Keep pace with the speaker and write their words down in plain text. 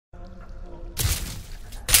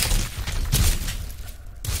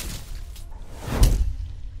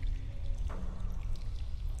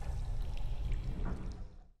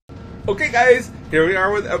Okay, guys, here we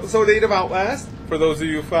are with episode 8 of Outlast. For those of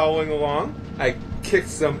you following along, I kicked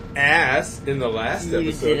some ass in the last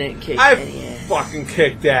episode. You didn't kick any ass. I fucking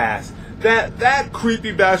kicked ass. That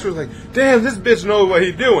creepy bastard was like, damn, this bitch knows what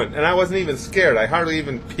he's doing. And I wasn't even scared. I hardly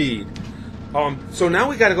even peed. So now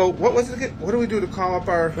we gotta go, what was it again? What do we do to call up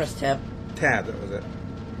our... Press tab. Tab, that was it.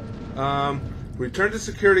 Return to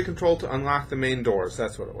security control to unlock the main doors.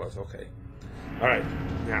 That's what it was, okay. Alright,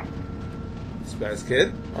 now... Spaz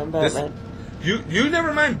kid. I'm Batman. You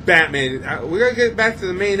never mind Batman. We gotta get back to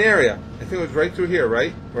the main area. I think it was right through here,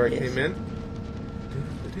 right? Where I came in.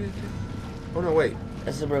 Oh no, wait.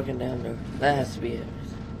 That's the broken down door. That has to be it.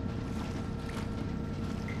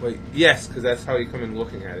 Wait, yes, because that's how you come in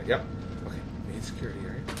looking at it. Yep. Okay, main security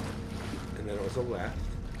area. And then it was a left.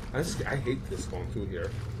 I hate this going through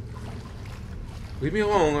here. Leave me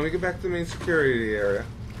alone. Let me get back to the main security area.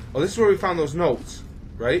 Oh, this is where we found those notes,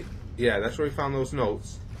 right? Yeah, that's where we found those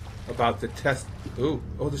notes about the test. Ooh,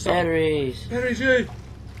 oh, there's something. Batteries. Batteries, yay!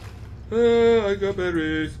 I got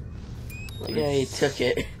batteries. Yeah, you took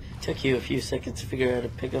it. Took you a few seconds to figure out how to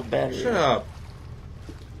pick up batteries. Shut up.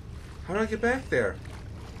 How do I get back there?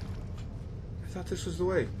 I thought this was the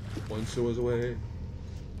way. Once there was a way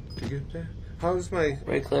to get there. How is my...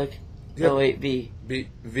 Right click. Yep. Oh, wait, B. B?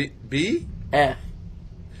 F.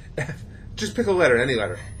 F. Just pick a letter, any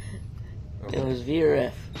letter. Okay. It was V or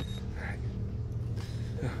F.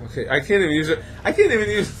 Okay, I can't even use it. I can't even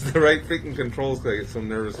use the right freaking controls because I get so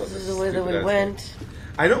nervous. This is the way that we went.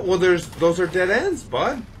 I know. Well, those are dead ends,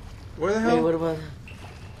 bud. Where the hell? Wait, what about?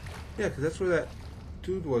 Yeah, because that's where that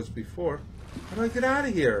dude was before. How do I get out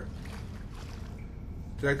of here?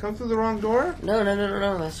 Did I come through the wrong door? No.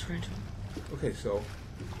 That's right. Okay, so.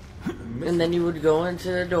 And then you would go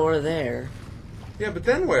into the door there. Yeah, but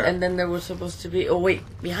then where? And then there was supposed to be. Oh wait,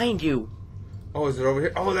 behind you. Oh, is it over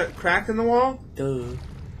here? Oh, that crack in the wall? Duh.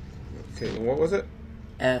 Okay, and what was it?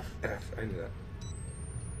 F. F. I knew that.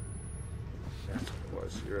 That's what it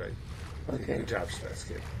was. You're right. Okay. Good job, Spaz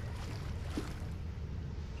kid.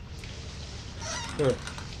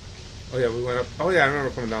 Oh yeah, we went up. Oh yeah, I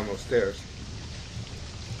remember coming down those stairs.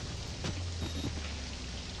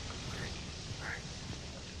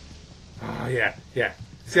 Oh yeah.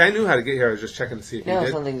 See, I knew how to get here. I was just checking to see if you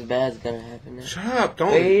did. Something bad's gonna happen now. Shut up!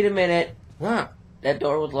 Don't. Wait a minute. What? That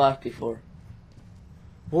door was locked before.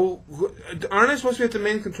 Well, aren't I supposed to be at the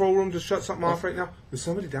main control room to shut something off right now? Is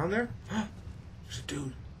somebody down there? There's a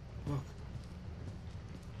dude. Look.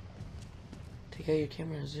 Take out your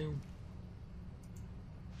camera and zoom.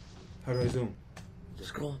 How do I zoom?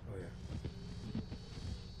 Just go. Oh yeah.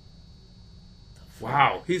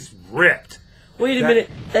 Wow, he's ripped. Wait a minute.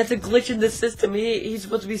 That's a glitch in the system. He's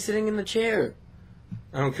supposed to be sitting in the chair.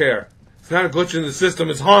 I don't care. It's not a glitch in the system.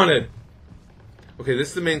 It's haunted. Okay, this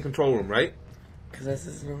is the main control room, right? Because this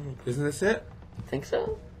is normal. Isn't this it? I think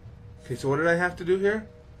so. Okay, so what did I have to do here?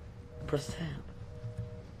 Press tab.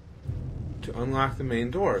 To unlock the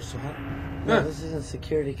main door. So how... No, this isn't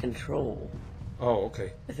security control. Oh,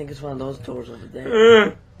 okay. I think it's one of those doors over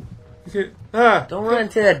there. Okay. Don't run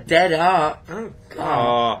into the dead up.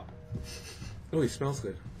 Oh, he smells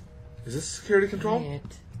good. Is this security control?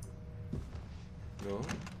 Quiet. No.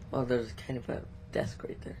 Well, there's kind of a desk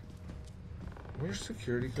right there. Where's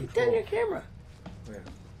security control? Take down your camera. Where?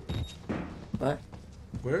 What?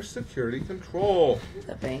 Where's security control? Is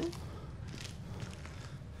that bang?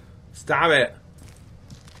 Stop it.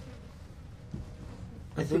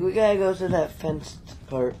 I think we gotta go to that fenced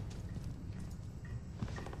part.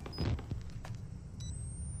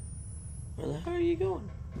 Where the hell are you going?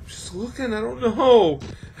 I'm just looking. I don't know.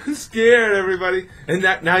 I'm scared, everybody. And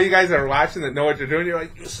now you guys are watching that know what you're doing. You're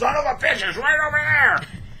like, you son of a bitch, it's right over there.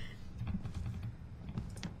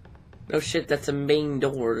 No shit, that's a main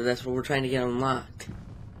door. That's what we're trying to get unlocked.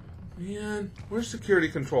 Man, where's security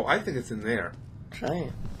control? I think it's in there. Try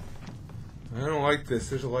it. I don't like this.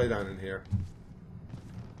 There's a light on in here.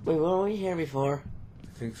 Wait, weren't we here before?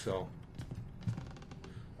 I think so.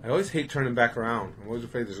 I always hate turning back around. I'm always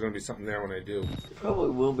afraid there's going to be something there when I do. There probably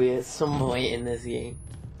will be at some point in this game.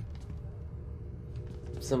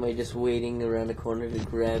 Somebody just waiting around the corner to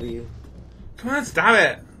grab you. Come on, stop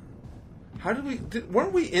it! How did we...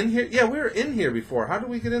 weren't we in here? Yeah, we were in here before. How did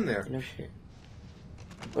we get in there? No shit.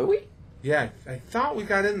 Were we? Yeah, I thought we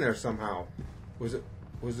got in there somehow. Was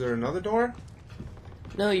there another door?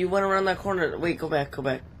 No, you went around that corner. Wait, go back.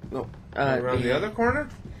 No. Around the other corner?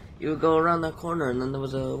 You would go around that corner, and then there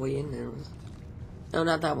was a way in there. No,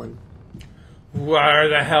 not that one. Where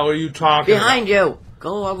the hell are you talking Behind you!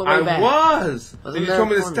 Go all the way back. I was! Wasn't Then you there told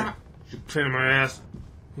me a to corner? stop. You pain in my ass.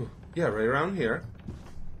 Yeah, right around here.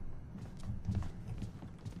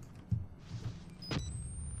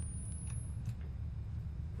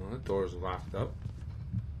 door's locked up.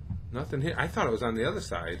 Nothing here. I thought it was on the other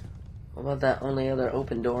side. What about that only other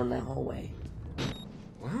open door in that hallway?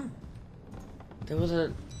 Wow. There was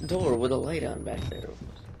a door with a light on back there.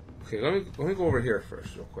 Okay, let me go over here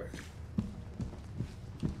first, real quick.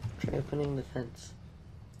 Try opening the fence.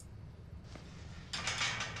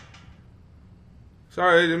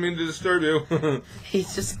 Sorry, I didn't mean to disturb you.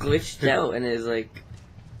 He's just glitched out and is like.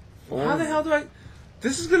 How the hell do I?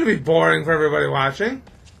 This is going to be boring for everybody watching.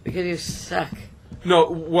 Because you suck. No,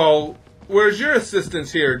 well, where's your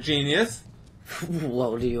assistance here, genius?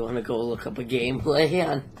 Well, do you want to go look up a gameplay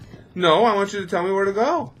on? No, I want you to tell me where to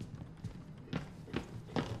go.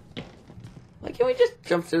 Why can't we just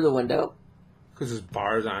jump through the window? Because there's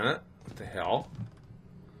bars on it. What the hell?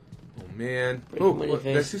 Oh, man. Oh,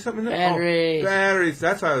 did I see something in there? Batteries. Oh, batteries.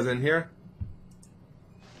 That's why I was in here.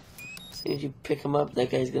 As soon as you pick him up, that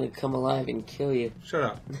guy's going to come alive and kill you. Shut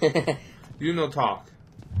up. You no talk.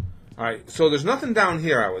 Alright, so there's nothing down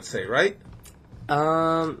here, I would say, right?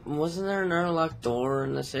 Wasn't there another locked door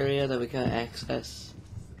in this area that we can't access?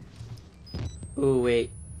 Ooh, wait.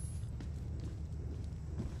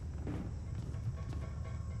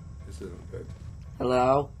 This isn't good.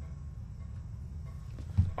 Hello?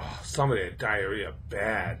 Oh, somebody had diarrhea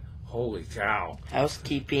bad. Holy cow.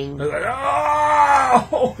 Housekeeping. I was like,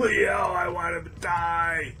 oh, holy hell, I want him to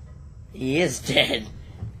die. He is dead.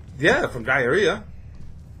 Yeah, from diarrhea.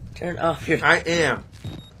 Turn off your... I am.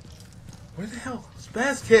 Where the hell?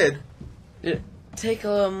 Spaz kid. Take,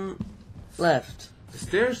 left. The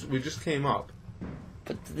stairs we just came up.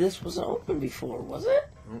 But this wasn't open before, was it?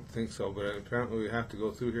 I don't think so, but apparently we have to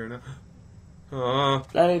go through here now.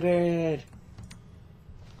 Bloody period.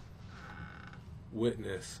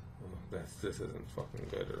 Witness. Oh, this isn't fucking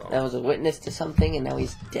good at all. That was a witness to something, and now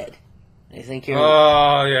he's dead. I think you're...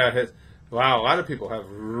 Oh, yeah. Wow, a lot of people have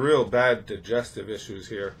real bad digestive issues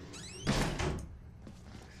here.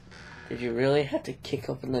 Did you really have to kick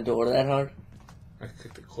open the door that hard? I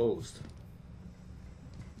kicked it closed.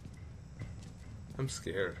 I'm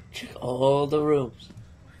scared. Check all the rooms.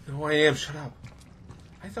 No, I am. Shut up.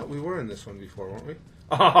 I thought we were in this one before, weren't we?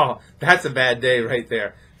 Oh, that's a bad day right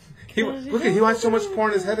there. Look at he watched so much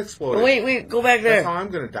porn his head exploded. Oh, wait, go back there. That's how I'm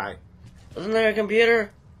gonna die. Wasn't there a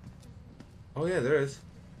computer? Oh yeah, there is.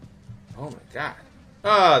 Oh my god.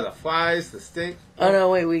 Oh, the flies, the stink. Oh no,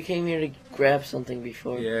 wait, we came here to grab something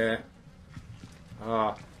before. Yeah.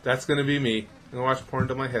 Oh, that's gonna be me. I'm gonna watch porn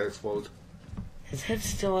until my head explodes. His head's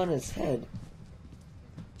still on his head.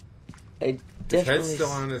 His head's still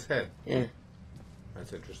on his head. Yeah.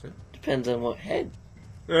 That's interesting. Depends on what head.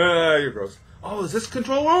 You're gross. Oh, is this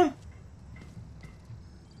control room?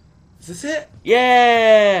 Is this it?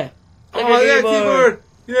 Yeah! Look Oh, at yeah, keyboard!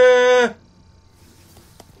 Yeah!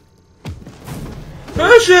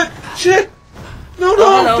 Oh, shit! Shit! No,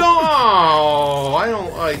 Oh, no! no. Oh, I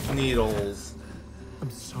don't like needles. I'm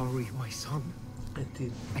sorry, my son. I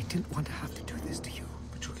didn't want to have to do this to you.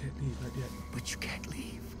 But you can't leave, not yet. But you can't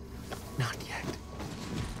leave. Not yet.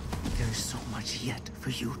 There is so much yet for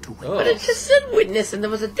you to witness. But it just said witness and there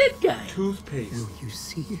was a dead guy. Toothpaste. Will you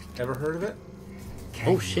see it? Ever heard of it? Can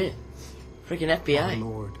Oh you? shit. Freaking Our FBI.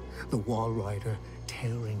 Lord, the Wall Rider,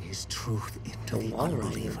 tearing his truth into The the Wall Rider?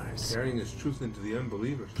 unbelievers. Carrying his truth into the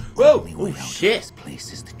unbelievers. Only Whoa! way Oh, out shit. of this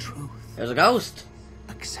place is the truth. There's a ghost.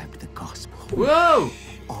 Accept the gospel. Whoa!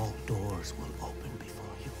 All doors will open before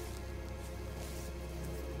you.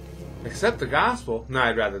 Accept the gospel? No,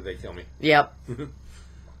 I'd rather they kill me. Yep.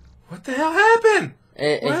 What the hell happened? I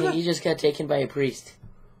Where think the- he just got taken by a priest.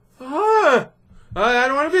 Ah! I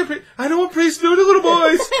don't want to be a priest. I know what priests do to little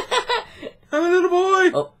boys. I'm a little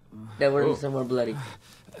boy. Oh, that went Oh. somewhere bloody.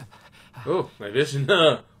 Oh, my vision.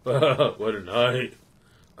 What a night.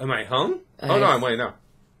 Am I hung? Oh, no, I'm waiting now.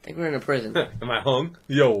 I think we're in a prison. Am I hung?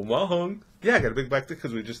 Yo, am I hung? Yeah, I got a big black dick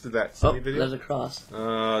because we just did that Oh, silly video. there's a cross.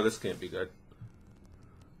 This can't be good.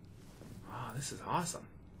 Oh, this is awesome.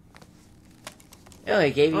 Oh,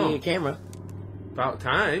 he gave you Oh. your camera. About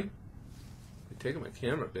time. You're taking my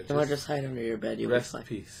camera, bitches. You want to just hide under your bed. You'll be Rest in fine.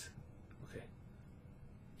 peace. Okay.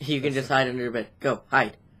 You can just hide under your bed. Go,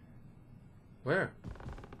 hide. Where?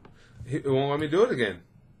 It won't let me do it again.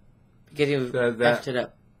 Because you That- effed it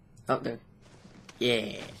up. Oh, there.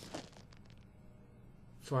 Yeah.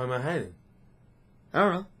 So why am I hiding? I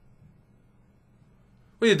don't know.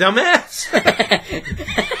 Well, you dumbass!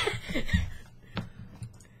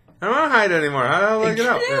 I don't want to hide anymore. How the hell do I get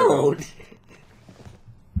out? There we go. Dude.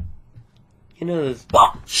 You know this.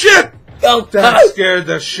 Oh, shit! Oh, That scared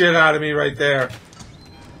the shit out of me right there.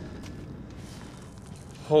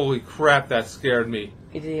 Holy crap, that scared me.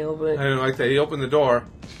 Did he I open? didn't like that. He opened the door.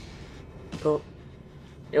 Oh.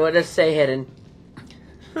 You want to say hidden?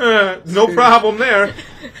 No problem there.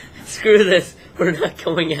 Screw this. We're not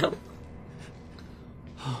going out.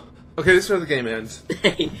 Okay, this is where the game ends.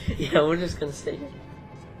 Yeah, we're just gonna stay here.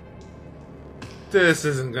 This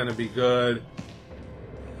isn't gonna be good.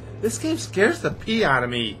 This game scares the pee out of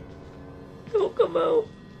me. Don't come out.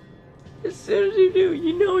 As soon as you do,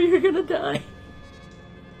 you know you're gonna die.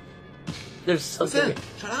 There's something. Listen,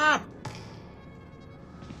 shut up.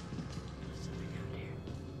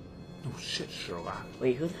 Oh shit, Sherlock.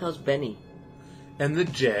 Wait, who the hell's Benny? And the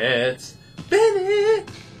Jets. Benny!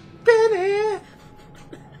 Benny!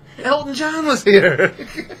 Elton John was here.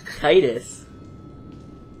 Titus.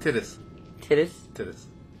 Titus. Titus? Titus.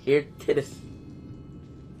 Here, Titus.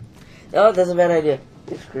 Oh, that's a bad idea.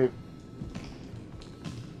 You're screwed.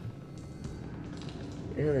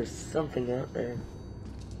 Yeah, there's something out there.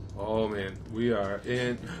 Oh man, we are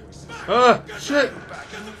in. Ah, shit!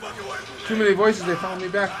 Too many voices, they found me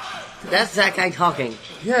back. That's that guy talking.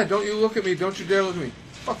 Yeah, don't you look at me. Don't you dare look at me.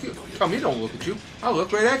 Fuck you. Tell me don't look at you. I'll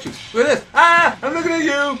look right at you. Look at this. Ah! I'm looking at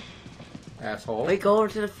you! Asshole. Wait, go over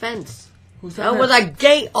to the fence. Who's that? There was a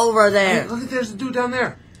gate over there. Hey, look at there's a dude down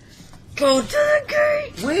there. Go to the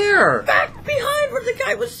gate. Where? Back behind where the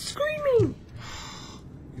guy was screaming.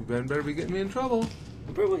 You better be getting me in trouble.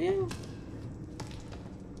 Bro, yeah.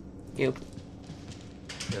 Yep.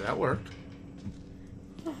 Yeah, that worked.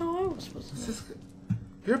 How I was supposed to know?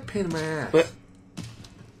 You're a pain in my ass. What?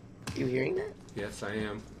 You hearing that? Yes, I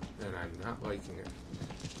am. And I'm not liking it.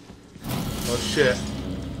 Oh, shit.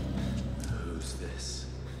 Who's this?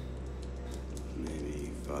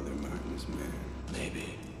 Maybe Father Martin's man.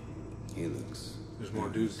 Maybe. He looks... There's more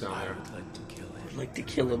dudes down I there. would like to kill him. I'd like to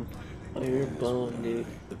kill him. Oh, you're bone, dude.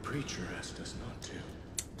 The preacher asked us not to.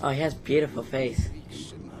 Oh, he has beautiful face.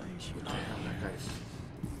 Damn, that guy's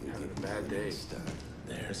having a bad day.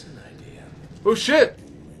 There's an idea. Oh, shit!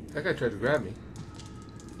 That guy tried to grab me.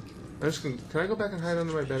 I'm just gonna... Can I go back and hide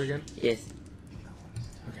under my bed again? Yes.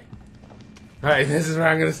 Okay. Alright, this is where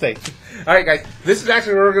I'm gonna stay. Alright, guys. This is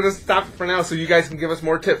actually where we're gonna stop for now so you guys can give us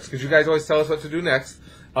more tips, because you guys always tell us what to do next.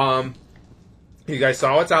 You guys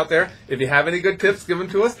saw what's out there. If you have any good tips, give them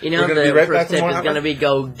to us. You know, we're gonna the be right first back tip tomorrow is night. going to be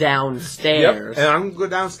go downstairs. Yep. And I'm gonna go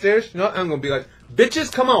downstairs. You know what? I'm gonna be like,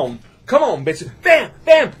 bitches, come on. Come on, bitches. Bam!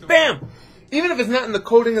 Bam! Bam! Even if it's not in the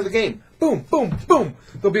coding of the game. Boom! Boom! Boom!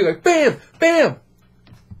 They'll be like, bam! Bam!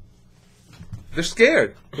 They're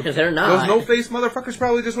scared. They're not. Those no-face motherfuckers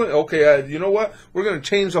probably just went, okay, you know what? We're going to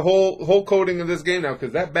change the whole coding of this game now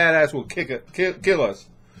because that badass will kill us.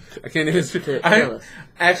 I can't even speak.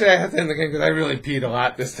 Actually, I have to end the game because I really peed a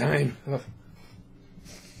lot this time.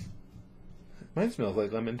 Mine smells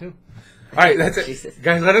like lemon, too. Alright, that's it. Jesus.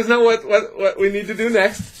 Guys, let us know what we need to do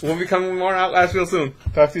next. We'll be coming more Outlast real soon.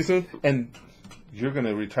 Talk to you soon. And you're going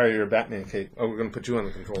to retire your Batman cape. Oh, we're going to put you on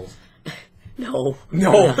the controls. No.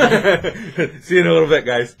 No. See you in a little bit,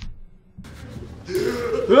 guys.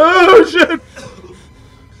 Oh, shit!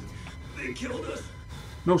 They killed us.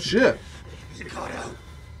 No shit. You got out.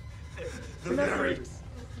 The married.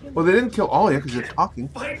 Well, they didn't kill all of you because you're talking.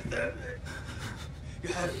 Fight them. You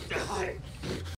have to hide.